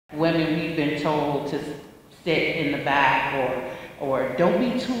Women, we've been told to sit in the back or don't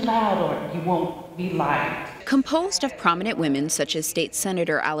be too loud or you won't be liked. Composed of prominent women such as State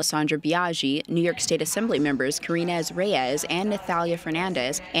Senator Alessandra Biaggi, New York State Assembly members Karines Reyes and Natalia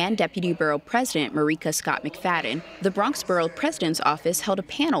Fernandez, and Deputy Borough President Marrika Scott McFadden, the Bronx Borough President's office held a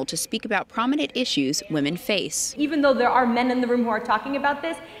panel to speak about prominent issues women face. Even though there are men in the room who are talking about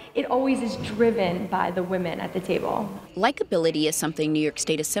this, it always is driven by the women at the table. Likability is something New York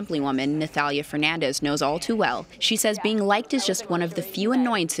State Assemblywoman Natalia Fernandez knows all too well. She says being liked is just one of the few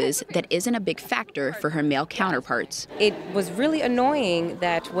annoyances that isn't a big factor for her male counterparts. It was really annoying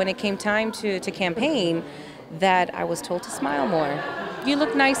that when it came time to campaign, that I was told to smile more. You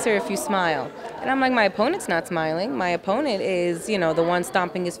look nicer if you smile. And I'm like, my opponent's not smiling. My opponent is, the one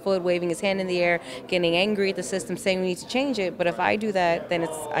stomping his foot, waving his hand in the air, getting angry at the system, saying we need to change it. But if I do that, then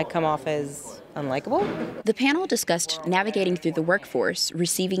I come off as unlikable. The panel discussed navigating through the workforce,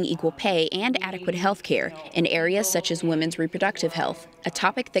 receiving equal pay and adequate health care in areas such as women's reproductive health, a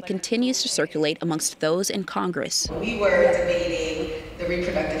topic that continues to circulate amongst those in Congress. We were debating the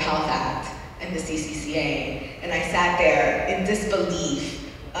Reproductive Health Act and the CCCA, and I sat there in disbelief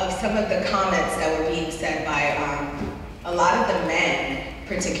of some of the comments that were being said by a lot of the men,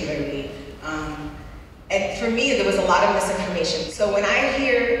 particularly. And for me, there was a lot of misinformation. So when I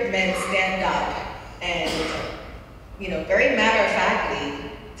hear men stand up and, very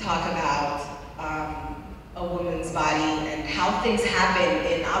matter-of-factly talk about a woman's body and how things happen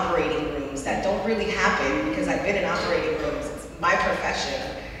in operating rooms that don't really happen, because I've been in operating rooms, it's my profession.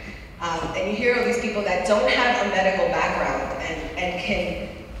 And you hear all these people that don't have a medical background and can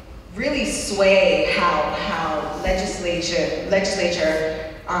really sway how legislation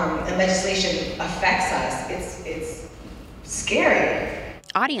and legislation affects us. It's scary.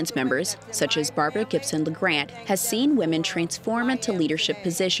 Audience members, such as Barbara Gibson LeGrant, has seen women transform into leadership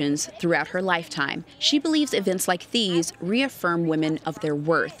positions throughout her lifetime. She believes events like these reaffirm women of their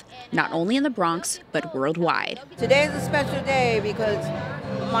worth, not only in the Bronx, but worldwide. Today is a special day because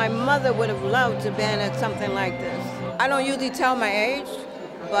my mother would have loved to have been at something like this. I don't usually tell my age,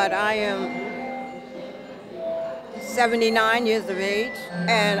 but I am 79 years of age,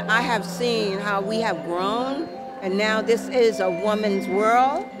 and I have seen how we have grown, and now this is a woman's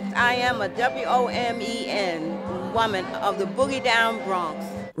world. I am a WOMEN woman of the Boogie Down Bronx.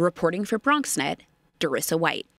 Reporting for Bronxnet, Darissa White.